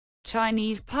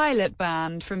Chinese pilot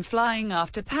banned from flying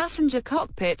after passenger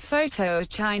cockpit photo. A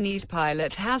Chinese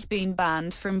pilot has been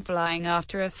banned from flying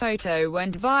after a photo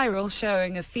went viral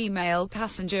showing a female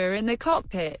passenger in the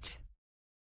cockpit.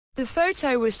 The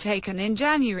photo was taken in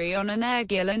January on an Air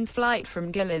Guilin flight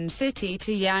from Guilin City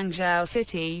to Yangzhou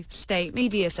City, state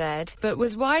media said, but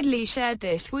was widely shared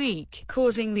this week,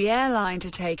 causing the airline to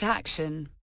take action.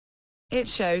 It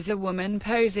shows a woman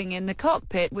posing in the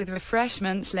cockpit with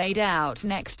refreshments laid out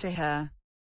next to her.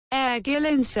 Air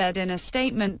Guilin said in a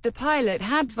statement the pilot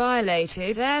had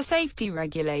violated air safety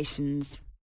regulations.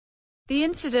 The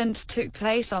incident took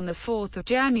place on the 4th of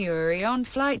January on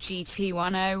flight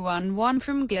GT1011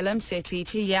 from Guilin City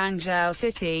to Yangzhou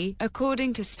City,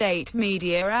 according to state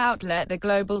media outlet The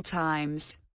Global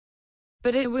Times.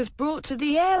 But it was brought to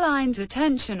the airline's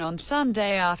attention on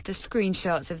Sunday after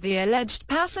screenshots of the alleged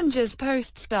passenger's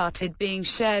post started being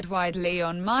shared widely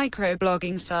on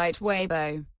microblogging site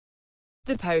Weibo.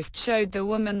 The post showed the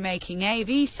woman making a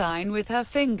V sign with her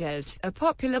fingers, a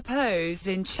popular pose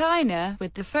in China,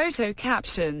 with the photo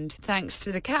captioned, "Thanks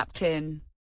to the captain.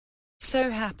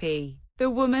 So happy." The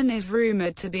woman is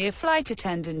rumored to be a flight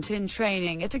attendant in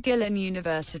training at a Guilin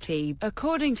University,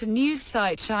 according to news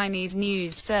site Chinese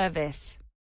News Service.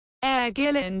 Air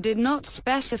Guilin did not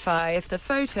specify if the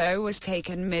photo was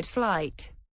taken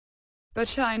mid-flight. But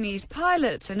Chinese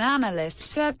pilots and analysts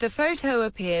said the photo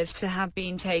appears to have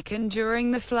been taken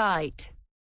during the flight.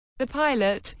 The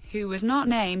pilot, who was not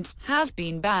named, has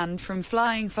been banned from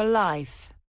flying for life,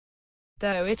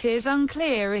 though it is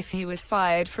unclear if he was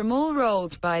fired from all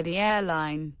roles by the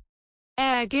airline.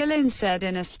 Air Guilin said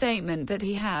in a statement that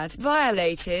he had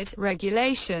violated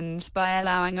regulations by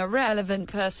allowing irrelevant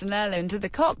personnel into the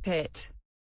cockpit.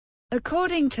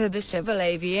 According to the Civil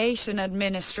Aviation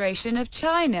Administration of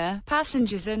China,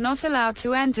 passengers are not allowed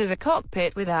to enter the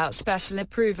cockpit without special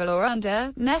approval or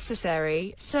under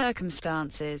necessary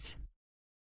circumstances.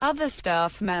 Other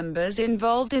staff members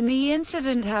involved in the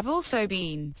incident have also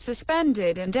been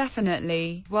suspended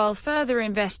indefinitely, while further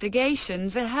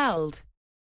investigations are held.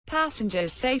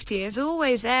 Passengers' safety is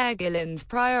always Air Guilin's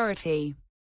priority.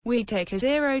 We take a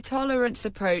zero-tolerance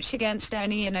approach against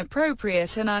any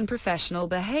inappropriate and unprofessional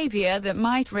behavior that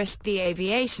might risk the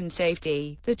aviation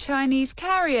safety, the Chinese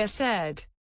carrier said.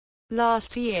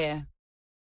 Last year,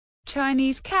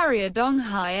 Chinese carrier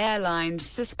Donghai Airlines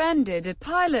suspended a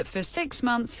pilot for 6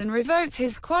 months and revoked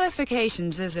his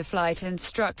qualifications as a flight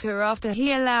instructor after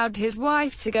he allowed his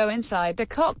wife to go inside the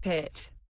cockpit.